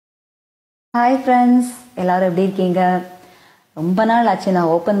Hi friends, எல்லாரும் எப்படி இருக்கீங்க? ரொம்ப நாள் ஆச்சு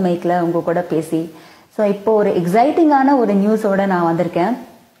நான் ஓப்பன் மைக்கில் உங்கள் கூட பேசி. ஸோ இப்போ ஒரு எக்ஸைட்டிங்கான ஒரு நியூஸோட நான் வந்திருக்கேன்.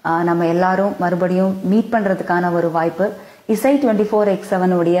 நம்ம எல்லாரும் மறுபடியும் மீட் பண்ணுறதுக்கான ஒரு வாய்ப்பு. இசை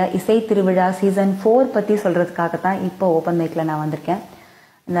 24x7 உடைய இசை திருவிழா சீசன் 4 பற்றி சொல்கிறதுக்காகத்தான் இப்போ ஓப்பன் மைக்கில் நான் வந்திருக்கேன்.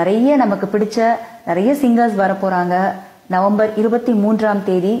 நிறைய நமக்கு பிடிச்ச நிறைய சிங்கர்ஸ் வரப்போகிறாங்க. நவம்பர் 23ஆம்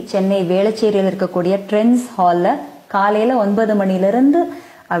தேதி சென்னை வேளச்சேரியில் இருக்கக்கூடிய ட்ரெண்ட்ஸ் ஹாலில் காலையில் 9 மணிலிருந்து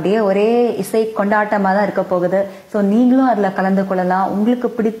அப்படியே ஒரே இசை கொண்டாட்டமாக தான் இருக்க போகுது. ஸோ நீங்களும் அதில் கலந்து கொள்ளலாம். உங்களுக்கு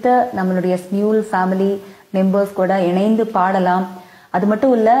பிடித்த நம்மளுடைய ஸ்மியூல் ஃபேமிலி மெம்பர்ஸ் கூட இணைந்து பாடலாம். அது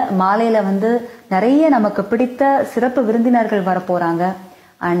மட்டும் இல்லை, மாலையில் நிறைய நமக்கு பிடித்த சிறப்பு விருந்தினர்கள் வரப்போகிறாங்க.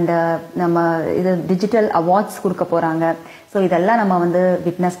 அண்ட் நம்ம இது டிஜிட்டல் அவார்ட்ஸ் கொடுக்க போகிறாங்க. ஸோ இதெல்லாம் நம்ம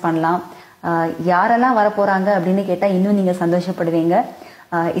விட்னஸ் பண்ணலாம். யாரெல்லாம் வரப்போகிறாங்க அப்படின்னு கேட்டால் இன்னும் நீங்கள் சந்தோஷப்படுவீங்க.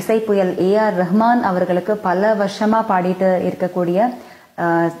 இசை புயல் ஏஆர் ரஹ்மான் அவர்களுக்கு பல வருஷமாக பாடிட்டு இருக்கக்கூடிய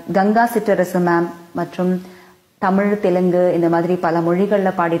கங்கா சிற்றரசு மேம் மற்றும் தமிழ், தெலுங்கு இந்த மாதிரி பல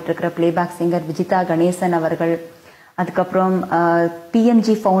மொழிகளில் பாடிட்டு இருக்கிற பிளேபேக் சிங்கர் விஜிதா கணேசன் அவர்கள், அதுக்கப்புறம்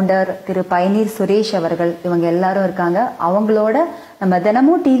பிஎம்ஜி ஃபவுண்டர் திரு பயனீர் சுரேஷ் அவர்கள், இவங்க எல்லாரும் இருக்காங்க. அவங்களோட நம்ம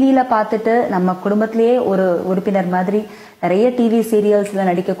தினமும் டிவியில் பார்த்துட்டு நம்ம குடும்பத்திலேயே ஒரு உறுப்பினர் மாதிரி நிறைய டிவி சீரியல்ஸில்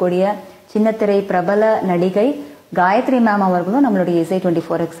நடிக்கக்கூடிய சின்னத்திரை பிரபல நடிகை காயத்ரி மேம் அவர்களும் நம்மளுடைய இசை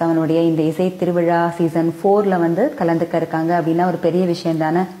 24x7 உடைய இந்த இசை திருவிழா சீசன் 4ல கலந்துக்க இருக்காங்க. அப்படின்னா ஒரு பெரிய விஷயம்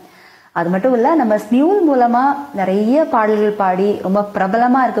தானே. அது மட்டும் இல்ல, நம்ம ஸ்மியூல் மூலமா நிறைய பாடல்கள் பாடி ரொம்ப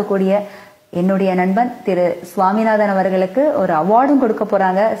பிரபலமா இருக்கக்கூடிய என்னுடைய நண்பன் திரு சுவாமிநாதன் அவர்களுக்கு ஒரு அவார்டும் கொடுக்க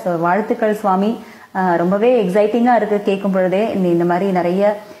போறாங்க. ஸோ வாழ்த்துக்கள் சுவாமி. ரொம்பவே எக்ஸைட்டிங்கா இருக்கு கேட்கும் பொழுதே. இந்த மாதிரி நிறைய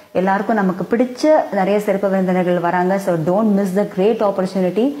எல்லாருக்கும் நமக்கு பிடிச்ச நிறைய சிறப்பு விருந்தினர்கள் வராங்க. So don't miss the great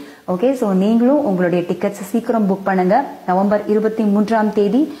opportunity. Okay, so நீங்களும் உங்களுடைய டிக்கெட்ஸ் சீக்கிரம் புக் பண்ணுங்க. நவம்பர் 23ஆம்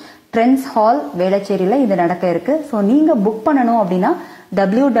தேதி ட்ரெண்ட்ஸ் ஹால் வேளச்சேரியில் இது நடக்க இருக்கு. ஸோ நீங்க புக் பண்ணணும் அப்படின்னா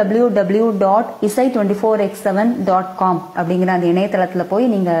www.isai24x7.com அப்படிங்கிற அந்த இணையதளத்தில் போய்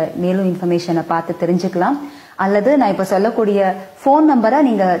நீங்க மேலும் இன்ஃபர்மேஷனை பார்த்து தெரிஞ்சுக்கலாம். அல்லது நான் இப்போ சொல்லக்கூடிய ஃபோன் நம்பரை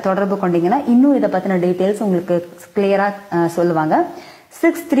நீங்க தொடர்பு கொண்டீங்கன்னா இன்னும் இதை பத்தின டீட்டெயில்ஸ் உங்களுக்கு கிளியரா சொல்லுவாங்க.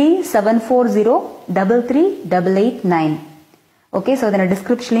 6374033889. ஓகே, ஸோ அதை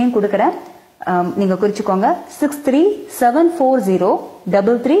டிஸ்கிரிப்ஷன்லையும் கொடுக்குறேன், நீங்க குறிச்சுக்கோங்க.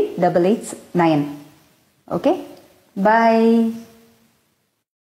 6374033889. Okay, by.